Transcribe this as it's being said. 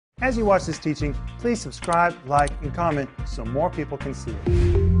As you watch this teaching, please subscribe, like, and comment so more people can see it.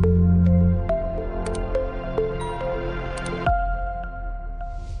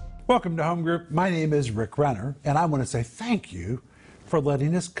 Welcome to Home Group. My name is Rick Renner, and I want to say thank you for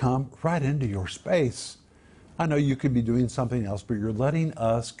letting us come right into your space. I know you could be doing something else, but you're letting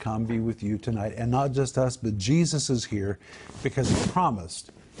us come be with you tonight. And not just us, but Jesus is here because He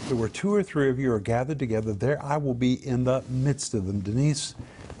promised that where two or three of you are gathered together, there I will be in the midst of them. Denise,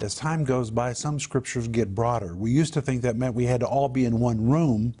 as time goes by, some scriptures get broader. We used to think that meant we had to all be in one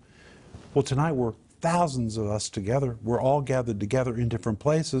room. Well, tonight we're thousands of us together. We're all gathered together in different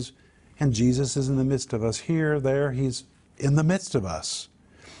places, and Jesus is in the midst of us. Here, there, He's in the midst of us.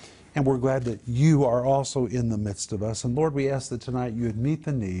 And we're glad that you are also in the midst of us. And Lord, we ask that tonight you would meet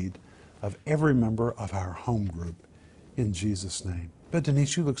the need of every member of our home group in Jesus' name. But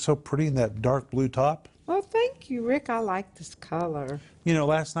Denise, you look so pretty in that dark blue top. Well, thank you, Rick. I like this color. You know,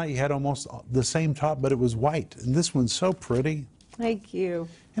 last night you had almost the same top, but it was white. And this one's so pretty. Thank you.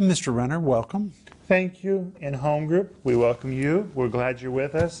 And Mr. Renner, welcome. Thank you. In home group, we welcome you. We're glad you're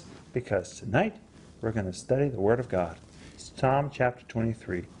with us because tonight we're going to study the Word of God. It's Psalm chapter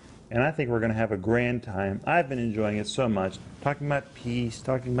 23. And I think we're going to have a grand time. I've been enjoying it so much. Talking about peace,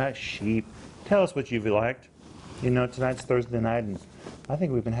 talking about sheep. Tell us what you've liked. You know, tonight's Thursday night, and I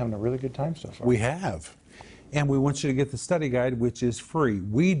think we've been having a really good time so far. We have. And we want you to get the study guide, which is free.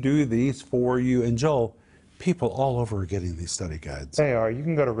 We do these for you. And Joel, people all over are getting these study guides. They are. You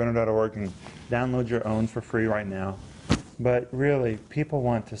can go to Renner.org and download your own for free right now. But really, people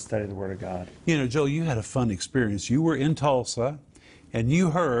want to study the Word of God. You know, Joel, you had a fun experience. You were in Tulsa, and you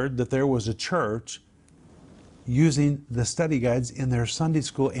heard that there was a church using the study guides in their Sunday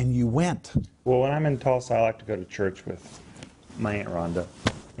school, and you went. Well, when I'm in Tulsa, I like to go to church with my Aunt Rhonda,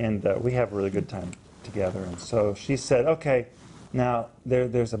 and we have a really good time together. And so she said, okay, now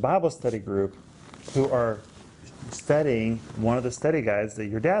there's a Bible study group who are studying one of the study guides that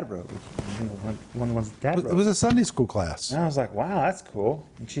your dad wrote. You know, one of the ones that Dad wrote. It was a Sunday school class. And I was like, wow, that's cool.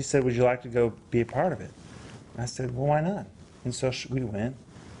 And she said, would you like to go be a part of it? And I said, well, why not? And so we went,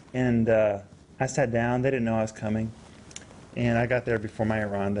 and I sat down. They didn't know I was coming. And I got there before my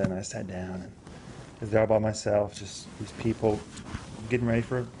Aunt Rhonda, and I sat down. And I was there all by myself, just these people getting ready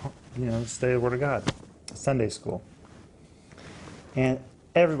for, you know, study the Word of God, Sunday school. And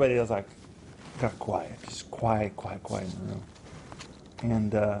everybody was like, got quiet, just quiet in the room.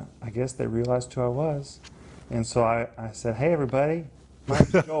 And I guess they realized who I was. And so I said, hey, everybody, my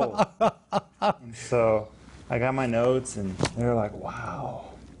name's Joel. And so I got my notes, and they were like, wow,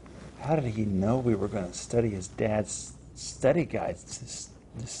 how did he know we were going to study his dad's study guides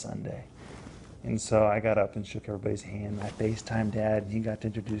this Sunday? And so I got up and shook everybody's hand. I FaceTimed Dad, and he got to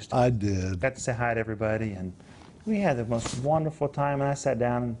introduce me. I did. Got to say hi to everybody, and we had the most wonderful time. And I sat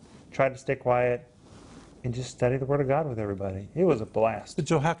down and tried to stay quiet and just study the Word of God with everybody. It was a blast. But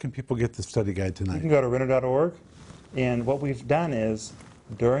Joe, how can people get the study guide You tonight? can go to Renner.org, and what we've done is,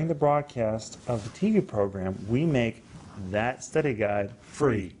 during the broadcast of the TV program, we make that study guide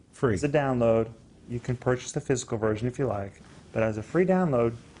free. Free. It's a download. You can purchase the physical version if you like, but as a free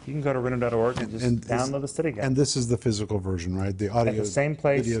download, you can go to Renner.org and just download the study guide. And this is the physical version, right? The audio, at the same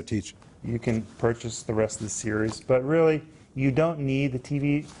place, video teach. You can purchase the rest of the series, but really, you don't need the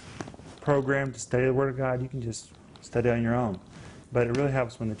TV program to study the Word of God. You can just study on your own. But it really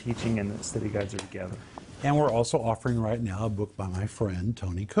helps when the teaching and the study guides are together. And we're also offering right now a book by my friend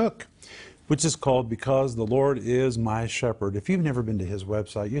Tony Cook, which is called Because the Lord is My Shepherd. If you've never been to his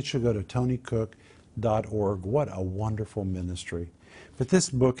website, you should go to tonycook.org. What a wonderful ministry. But this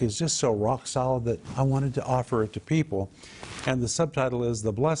book is just so rock solid that I wanted to offer it to people. And the subtitle is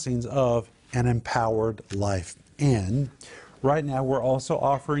The Blessings of an Empowered Life. And right now we're also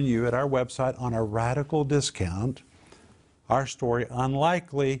offering you at our website on a radical discount our story,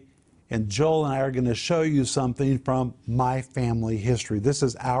 Unlikely. And Joel and I are going to show you something from my family history. This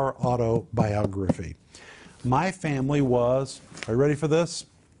is our autobiography. My family was, are you ready for this?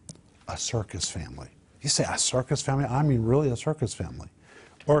 A circus family. You say a circus family? I mean really a circus family.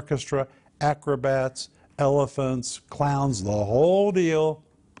 Orchestra, acrobats, elephants, clowns, the whole deal.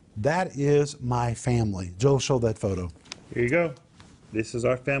 That is my family. Joel, show that photo. Here you go. This is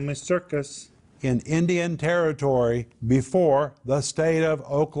our family circus. In Indian Territory before the state of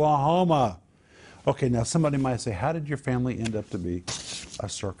Oklahoma. Okay, now somebody might say, how did your family end up to be a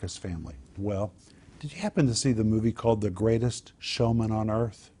circus family? Well, did you happen to see the movie called The Greatest Showman on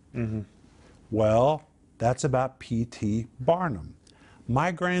Earth? Mm-hmm. Well, that's about P.T. Barnum.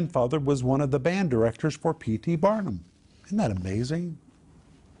 My grandfather was one of the band directors for P.T. Barnum. Isn't that amazing?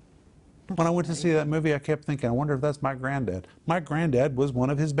 When I went to see that movie, I kept thinking, I wonder if that's my granddad. My granddad was one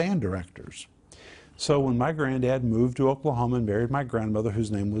of his band directors. So when my granddad moved to Oklahoma and married my grandmother,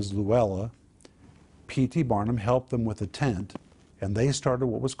 whose name was Luella, P.T. Barnum helped them with a tent, and they started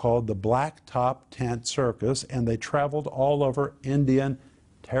what was called the Blacktop Tent Circus, and they traveled all over Indian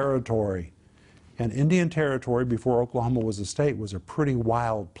Territory. And Indian Territory, before Oklahoma was a state, was a pretty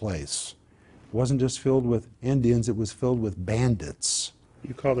wild place. It wasn't just filled with Indians, it was filled with bandits,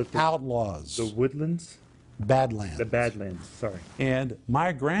 You called it outlaws, the woodlands? badlands. The Badlands, sorry. And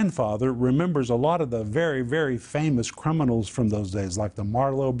my grandfather remembers a lot of the very, very famous criminals from those days, like the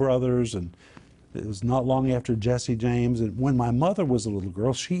Marlowe brothers, and it was not long after Jesse James. And when my mother was a little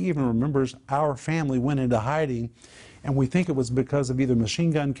girl, she even remembers our family went into hiding, and we think it was because of either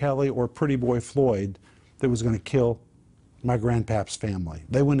Machine Gun Kelly or Pretty Boy Floyd that was going to kill my grandpap's family.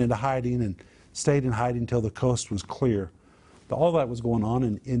 They went into hiding and stayed in hiding until the coast was clear. All that was going on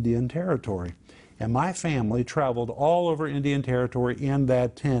in Indian Territory. And my family traveled all over Indian Territory in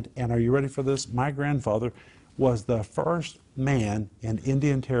that tent. And are you ready for this? My grandfather was the first man in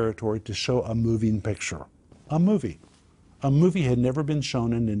Indian Territory to show a moving picture. A movie. A movie had never been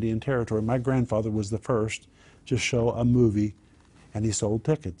shown in Indian Territory. My grandfather was the first to show a movie, and he sold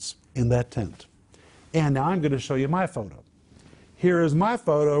tickets in that tent. And now I'm going to show you my photo. Here is my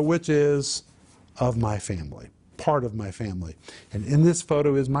photo, which is of my family. Part of my family. And in this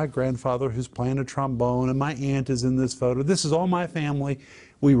photo is my grandfather who's playing a trombone, and my aunt is in this photo. This is all my family.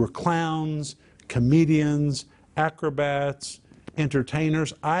 We were clowns, comedians, acrobats,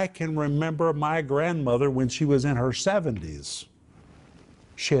 entertainers. I can remember my grandmother when she was in her 70s.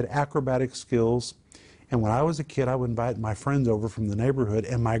 She had acrobatic skills, and when I was a kid, I would invite my friends over from the neighborhood,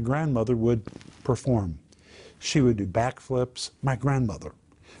 and my grandmother would perform. She would do backflips, my grandmother.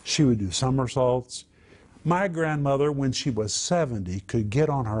 She would do somersaults. My grandmother, when she was 70, could get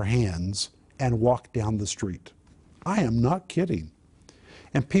on her hands and walk down the street. I am not kidding.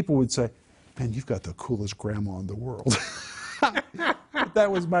 And people would say, man, you've got the coolest grandma in the world.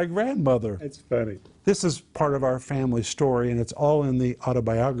 That was my grandmother. It's funny. This is part of our family story, and it's all in the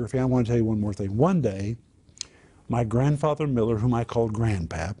autobiography. I want to tell you one more thing. One day, my grandfather Miller, whom I called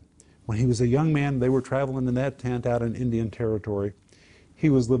Grandpap, when he was a young man, they were traveling in that tent out in Indian Territory. He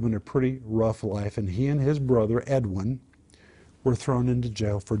was living a pretty rough life, and he and his brother, Edwin, were thrown into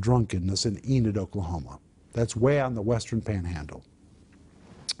jail for drunkenness in Enid, Oklahoma. That's way out in the western panhandle.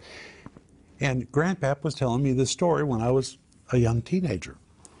 And Grandpap was telling me this story when I was a young teenager.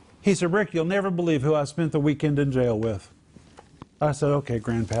 He said, Rick, you'll never believe who I spent the weekend in jail with. I said, okay,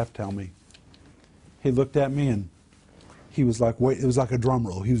 Grandpap, tell me. He looked at me, and he was like, wait, it was like a drum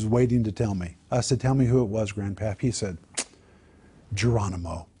roll. He was waiting to tell me. I said, tell me who it was, Grandpap. He said,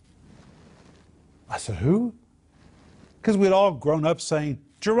 Geronimo. I said, who? Because we'd all grown up saying,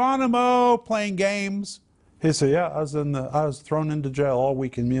 Geronimo, playing games. He said, yeah, I was thrown into jail all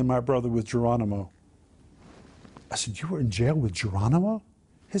weekend, me and my brother, with Geronimo. I said, you were in jail with Geronimo?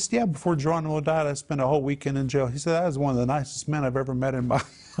 He said, yeah, before Geronimo died, I spent a whole weekend in jail. He said, that was one of the nicest men I've ever met in my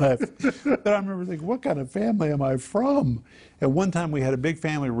life. But I remember thinking, what kind of family am I from? At one time, we had a big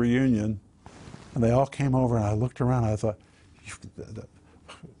family reunion, and they all came over, and I looked around, and I thought,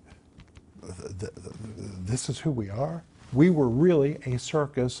 this is who we are? We were really a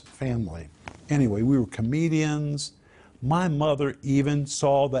circus family. Anyway, we were comedians. My mother even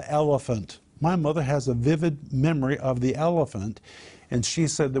saw the elephant. My mother has a vivid memory of the elephant, and she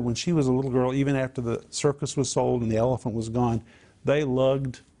said that when she was a little girl, even after the circus was sold and the elephant was gone, they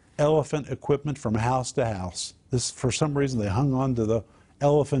lugged elephant equipment from house to house. This, for some reason, they hung on to the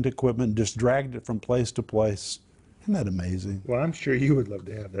elephant equipment and just dragged it from place to place. Isn't that amazing? Well, I'm sure you would love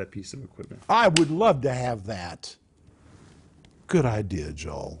to have that piece of equipment. I would love to have that. Good idea,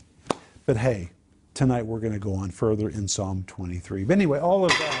 Joel. But hey, tonight we're going to go on further in Psalm 23. But anyway, all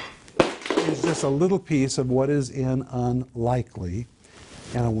of that is just a little piece of what is in Unlikely.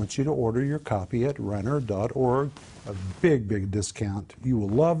 And I want you to order your copy at renner.org. A big, big discount. You will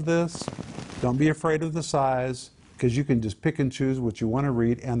love this. Don't be afraid of the size, because you can just pick and choose what you want to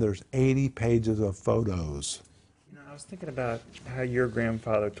read, and there's 80 pages of photos. I was thinking about how your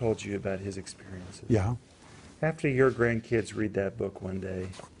grandfather told you about his experiences. Yeah. After your grandkids read that book one day,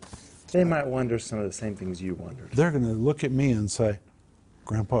 they might wonder some of the same things you wondered. They're going to look at me and say,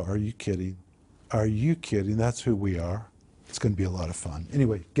 Grandpa, are you kidding? Are you kidding? That's who we are. It's going to be a lot of fun.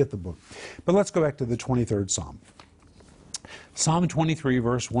 Anyway, get the book. But let's go back to the 23rd Psalm. Psalm 23,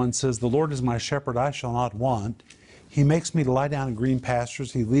 verse 1 says, the Lord is my shepherd, I shall not want. He makes me to lie down in green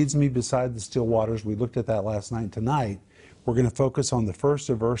pastures. He leads me beside the still waters. We looked at that last night. Tonight, we're going to focus on the first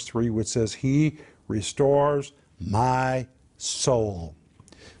of verse 3, which says, He restores my soul.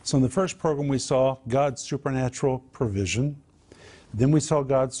 So in the first program, we saw God's supernatural provision. Then we saw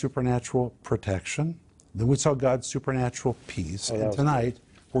God's supernatural protection. Then we saw God's supernatural peace. Oh, that And was tonight,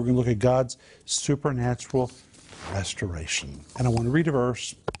 we're going to look at God's supernatural restoration. And I want to read a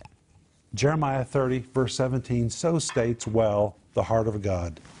verse. Jeremiah 30, verse 17, so states well the heart of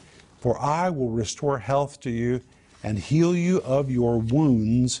God. For I will restore health to you and heal you of your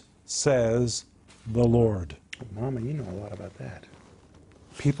wounds, says the Lord. Mama, you know a lot about that.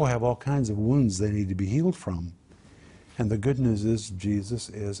 People have all kinds of wounds they need to be healed from. And the good news is Jesus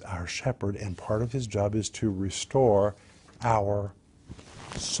is our shepherd, and part of his job is to restore our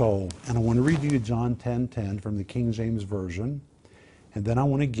soul. And I want to read you John 10:10 from the King James Version, and then I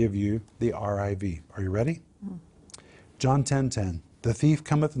want to give you the RIV. Are you ready? John 10:10. The thief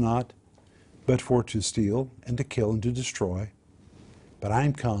cometh not, but for to steal, and to kill, and to destroy. But I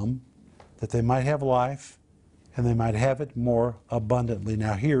am come, that they might have life, and they might have it more abundantly.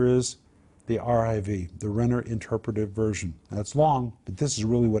 Now here is the RIV, the Renner Interpretive Version. Now it's long, but this is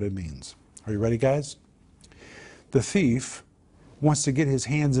really what it means. Are you ready, guys? The thief wants to get his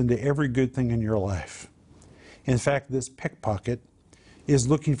hands into every good thing in your life. In fact, this pickpocket is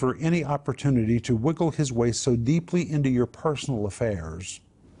looking for any opportunity to wiggle his way so deeply into your personal affairs,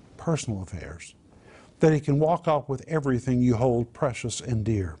 that he can walk off with everything you hold precious and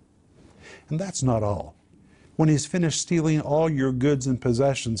dear. And that's not all. When he's finished stealing all your goods and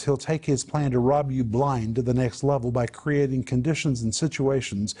possessions, he'll take his plan to rob you blind to the next level by creating conditions and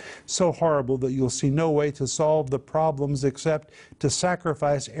situations so horrible that you'll see no way to solve the problems except to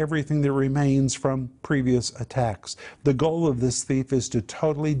sacrifice everything that remains from previous attacks. The goal of this thief is to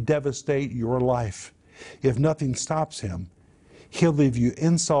totally devastate your life. If nothing stops him, he'll leave you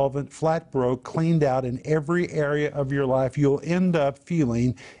insolvent, flat broke, cleaned out in every area of your life. You'll end up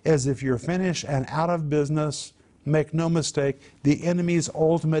feeling as if you're finished and out of business. Make no mistake, the enemy's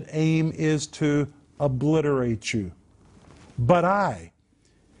ultimate aim is to obliterate you. But I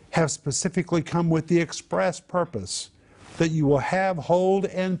have specifically come with the express purpose that you will have, hold,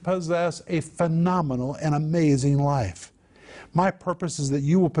 and possess a phenomenal and amazing life. My purpose is that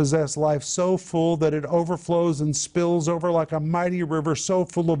you will possess life so full that it overflows and spills over like a mighty river so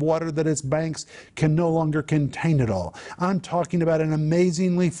full of water that its banks can no longer contain it all. I'm talking about an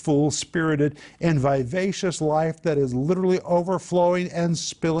amazingly full, spirited, and vivacious life that is literally overflowing and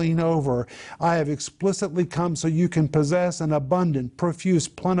spilling over. I have explicitly come so you can possess an abundant, profuse,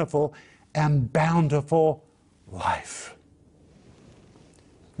 plentiful, and bountiful life.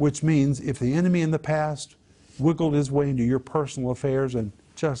 Which means if the enemy in the past wiggled his way into your personal affairs and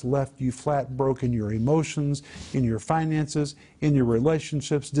just left you flat broke in your emotions, in your finances, in your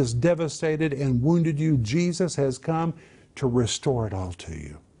relationships, just devastated and wounded you, Jesus has come to restore it all to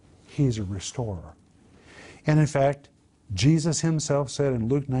you. He's a restorer. And in fact, Jesus himself said in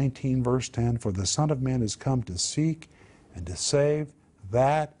Luke 19, verse 10, for the Son of Man has come to seek and to save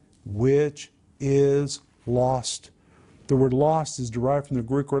that which is lost. The word lost is derived from the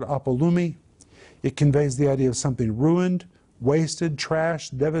Greek word apolumi. It conveys the idea of something ruined, wasted,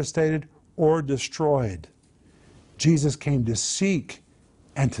 trashed, devastated, or destroyed. Jesus came to seek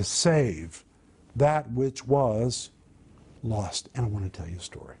and to save that which was lost. And I want to tell you a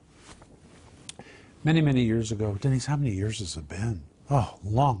story. Many, many years ago, Denise, how many years has it been? Oh,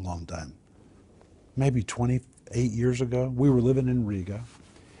 long, long time. Maybe 28 years ago, we were living in Riga.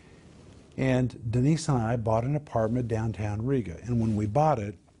 And Denise and I bought an apartment downtown Riga. And when we bought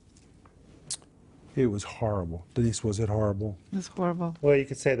it, it was horrible. Denise, was it horrible? It was horrible. Well, you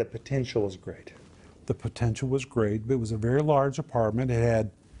could say the potential was great. The potential was great, but it was a very large apartment. It had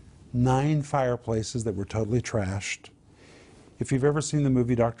 9 fireplaces that were totally trashed. If you've ever seen the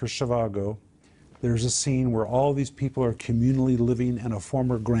movie Dr. Zhivago, there's a scene where all these people are communally living in a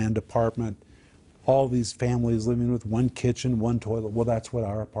former grand apartment. All these families living with one kitchen, one toilet. Well, that's what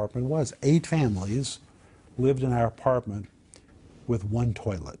our apartment was. 8 families lived in our apartment with one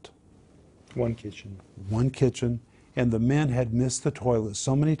toilet. One kitchen. One kitchen, and the men had missed the toilet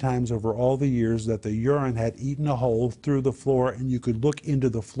so many times over all the years that the urine had eaten a hole through the floor, and you could look into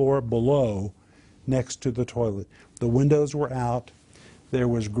the floor below next to the toilet. The windows were out. There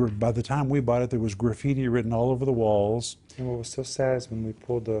was, by the time we bought it, there was graffiti written all over the walls. And what was so sad is when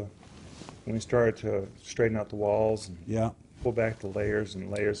we started to straighten out the walls and Yeah, pull back the layers and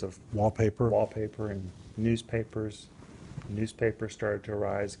layers of wallpaper. wallpaper and newspapers. Newspapers started to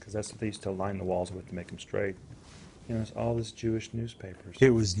arise because that's what they used to line the walls with to make them straight. You know, it's all this Jewish newspapers.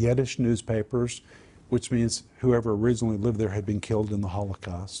 It was Yiddish newspapers, which means whoever originally lived there had been killed in the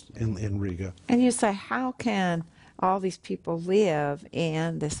Holocaust in Riga. And you say, how can all these people live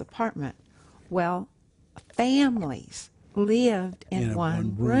in this apartment? Well, families lived in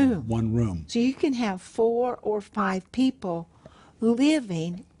one room. One room. So you can have 4 or 5 people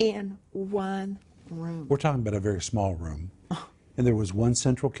living in one room. We're talking about a very small room. And there was one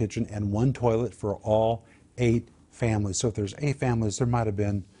central kitchen and one toilet for all 8 families. So if there's 8 families, there might have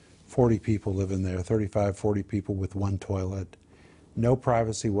been 40 people living there, 35, 40 people with one toilet. No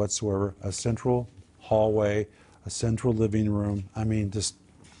privacy whatsoever, a central hallway, a central living room. I mean, just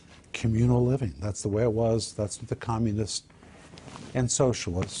communal living. That's the way it was. That's what the communists and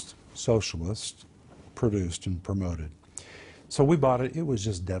socialists produced and promoted. So we bought it. It was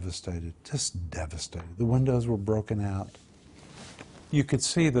just devastated, just devastated. The windows were broken out. You could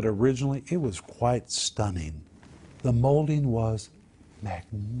see that originally it was quite stunning. The molding was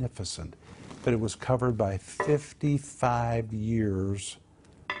magnificent, but it was covered by 55 years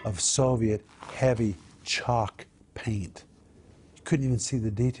of Soviet heavy chalk paint. You couldn't even see the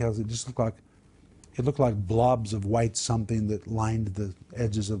details. It just looked like blobs of white something that lined the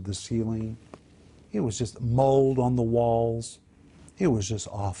edges of the ceiling. It was just mold on the walls. It was just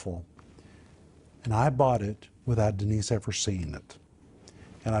awful. And I bought it without Denise ever seeing it.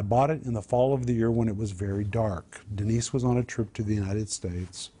 And I bought it in the fall of the year when it was very dark. Denise was on a trip to the United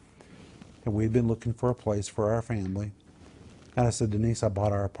States, and we'd been looking for a place for our family. And I said, Denise, I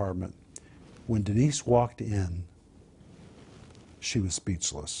bought our apartment. When Denise walked in, she was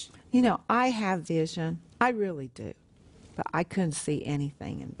speechless. You know, I have vision. I really do. But I couldn't see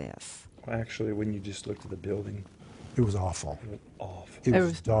anything in this. Well, actually, when you just looked at the building, It was awful. it was awful. It There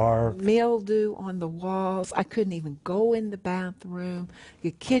was dark. Mildew on the walls. I couldn't even go in the bathroom.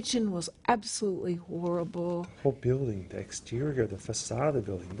 Your kitchen was absolutely horrible. The whole building, the exterior, the facade of the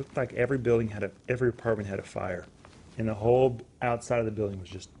building, looked like every apartment had a fire. And the whole outside of the building was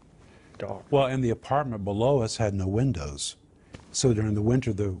just dark. Well, and the apartment below us had no windows. So during the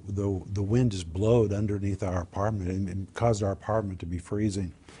winter, the wind just blowed underneath our apartment and caused our apartment to be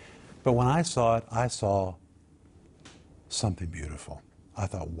freezing. But when I saw it, I saw something beautiful. I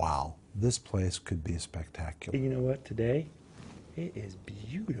thought, wow, this place could be spectacular. And you know what? Today, it is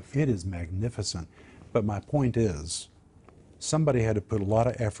beautiful. It is magnificent. But my point is, somebody had to put a lot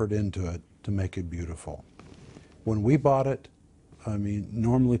of effort into it to make it beautiful. When we bought it, I mean,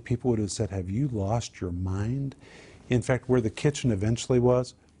 normally people would have said, have you lost your mind? In fact, where the kitchen eventually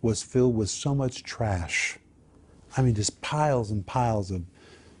was filled with so much trash. I mean, just piles and piles of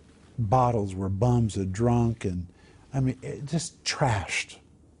bottles where bums had drunk, and I mean, it just trashed.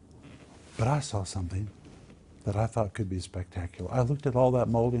 But I saw something that I thought could be spectacular. I looked at all that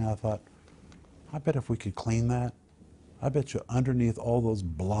molding, I thought, I bet if we could clean that, I bet you underneath all those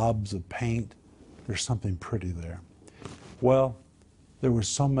blobs of paint, there's something pretty there. Well, there was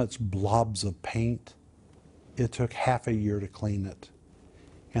so much blobs of paint, it took half a year to clean it.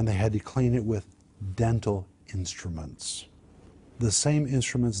 And they had to clean it with dental instruments. The same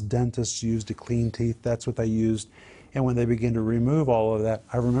instruments dentists use to clean teeth, that's what they used. And when they began to remove all of that,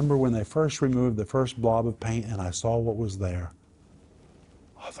 I remember when they first removed the first blob of paint and I saw what was there.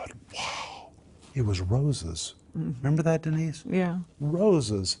 I thought, wow, it was roses. Remember that, Denise? Yeah.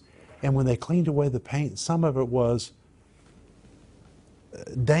 Roses. And when they cleaned away the paint, some of it was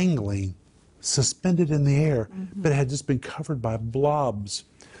dangling, suspended in the air, but it had just been covered by blobs.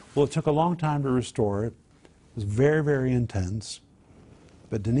 Well, it took a long time to restore it. It was very, very intense.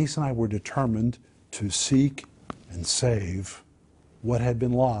 But Denise and I were determined to seek and save what had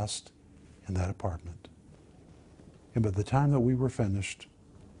been lost in that apartment. And by the time that we were finished,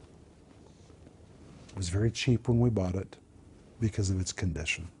 it was very cheap when we bought it because of its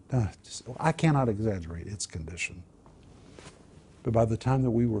condition. I cannot exaggerate its condition. But by the time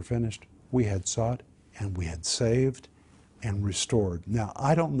that we were finished, we had sought and we had saved and restored. Now,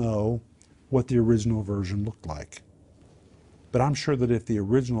 I don't know what the original version looked like, but I'm sure that if the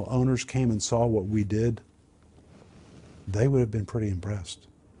original owners came and saw what we did, they would have been pretty impressed.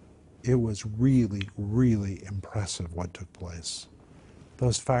 It was really, really impressive what took place.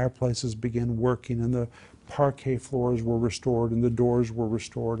 Those fireplaces began working, and the parquet floors were restored, and the doors were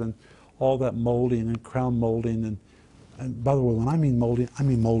restored, and all that molding and crown molding. And by the way, when I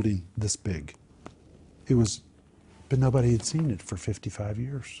mean molding this big. It was, but nobody had seen it for 55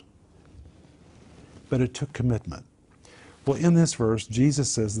 years. But it took commitment. Well, in this verse,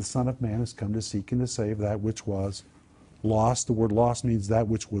 Jesus says the Son of Man has come to seek and to save that which was lost. The word lost means that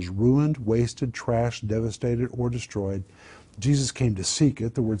which was ruined, wasted, trashed, devastated, or destroyed. Jesus came to seek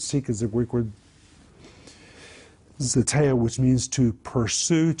it. The word seek is the Greek word zeteo, which means to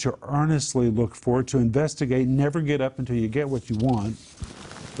pursue, to earnestly look for, to investigate, never get up until you get what you want.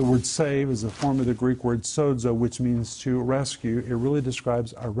 The word save is a form of the Greek word sozo, which means to rescue. It really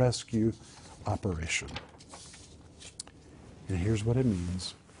describes a rescue operation. And here's what it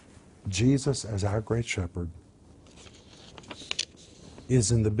means. Jesus, as our great shepherd,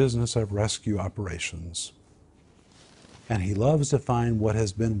 is in the business of rescue operations. And he loves to find what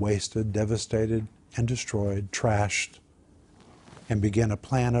has been wasted, devastated, and destroyed, trashed, and begin a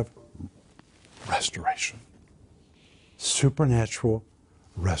plan of restoration. Supernatural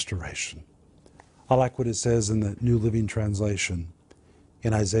restoration. I like what it says in the New Living Translation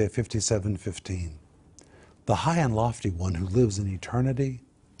in Isaiah 57:15. The high and lofty one who lives in eternity,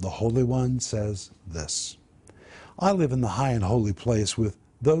 the Holy One, says this: I live in the high and holy place with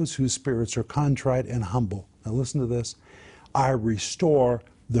those whose spirits are contrite and humble. Now listen to this. I restore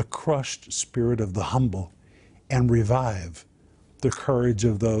the crushed spirit of the humble and revive the courage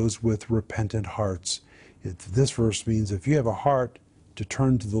of those with repentant hearts. This verse means if you have a heart to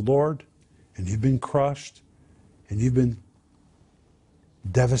turn to the Lord and you've been crushed and you've been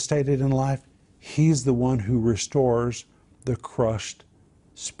devastated in life, He's the one who restores the crushed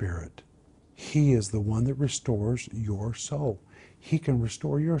spirit. He is the one that restores your soul. He can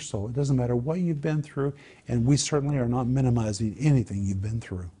restore your soul. It doesn't matter what you've been through, and we certainly are not minimizing anything you've been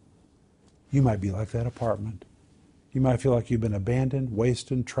through. You might be like that apartment. You might feel like you've been abandoned,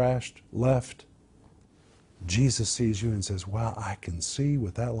 wasted, trashed, left. Jesus sees you and says, wow, I can see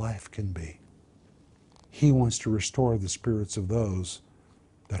what that life can be. He wants to restore the spirits of those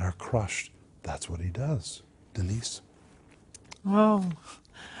that are crushed. That's what He does. Denise? Oh,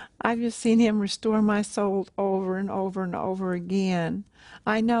 I've just seen Him restore my soul over and over and over again.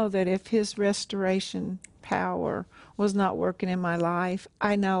 I know that if His restoration power was not working in my life,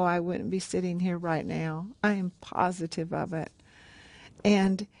 I know I wouldn't be sitting here right now. I am positive of it.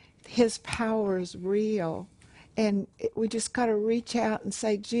 And His power is real. And we just got to reach out and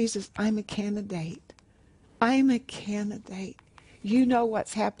say, Jesus, I'm a candidate. I'm a candidate. You know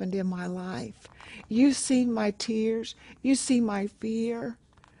what's happened in my life. You've seen my tears. You see my fear.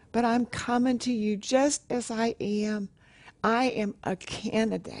 But I'm coming to you just as I am. I am a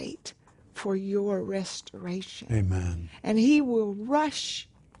candidate for your restoration. Amen. And He will rush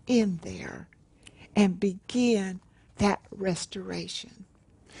in there and begin that restoration.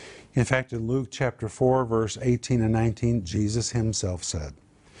 In fact, in Luke chapter 4, verse 18 and 19, Jesus Himself said,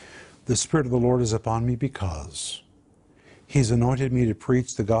 the Spirit of the Lord is upon me because He's anointed me to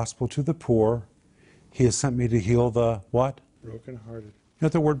preach the gospel to the poor. He has sent me to heal the what? Brokenhearted. You know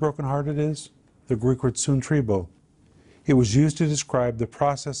what the word brokenhearted is? The Greek word suntribo. It was used to describe the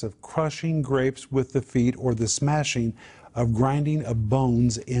process of crushing grapes with the feet or the smashing of grinding of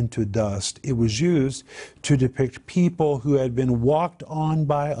bones into dust. It was used to depict people who had been walked on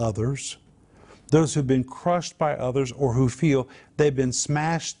by others, those who've been crushed by others, or who feel they've been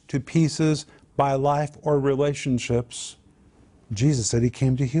smashed to pieces by life or relationships. Jesus said He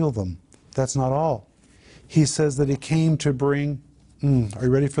came to heal them. That's not all. He says that He came to bring, are you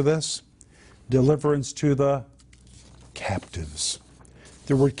ready for this? Deliverance to the captives.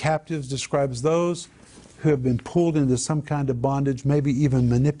 The word captives describes those who have been pulled into some kind of bondage, maybe even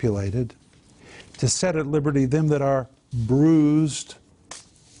manipulated, to set at liberty them that are bruised.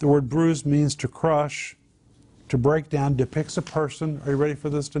 The word bruised means to crush, to break down, depicts a person, are you ready for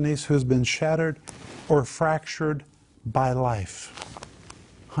this, Denise, who's been shattered or fractured by life.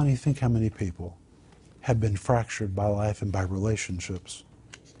 Honey, think how many people have been fractured by life and by relationships.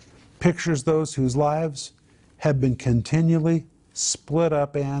 Pictures those whose lives have been continually split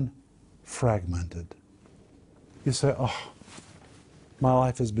up and fragmented. You say, oh, my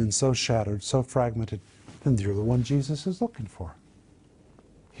life has been so shattered, so fragmented. Then you're the one Jesus is looking for.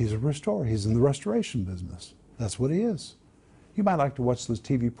 He's a restorer. He's in the restoration business. That's what He is. You might like to watch those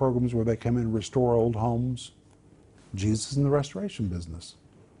TV programs where they come in and restore old homes. Jesus is in the restoration business.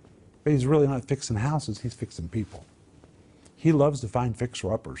 But He's really not fixing houses. He's fixing people. He loves to find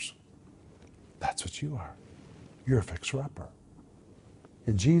fixer-uppers. That's what you are. You're a fixer-upper.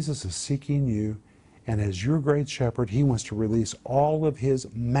 And Jesus is seeking you, and as your great shepherd, He wants to release all of His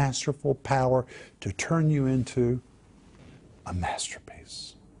masterful power to turn you into a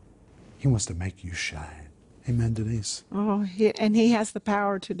masterpiece. He wants to make you shine. Amen, Denise? Oh, and He has the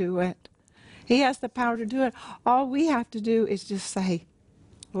power to do it. He has the power to do it. All we have to do is just say,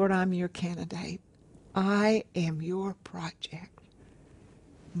 Lord, I'm your candidate. I am your project.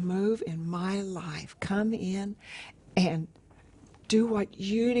 Move in my life. Come in and do what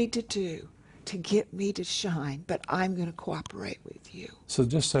you need to do to get me to shine, but I'm going to cooperate with you. So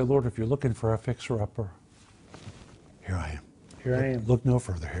just say, Lord, if you're looking for a fixer-upper, here I am. Here I am. Look no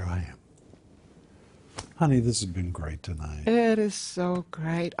further. Here I am. Honey, this has been great tonight. It is so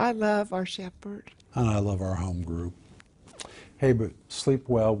great. I love our shepherd. And I love our home group. Hey, but sleep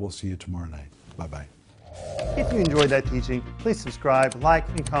well. We'll see you tomorrow night. Bye-bye. If you enjoyed that teaching, please subscribe, like,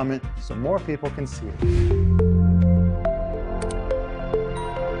 and comment so more people can see it.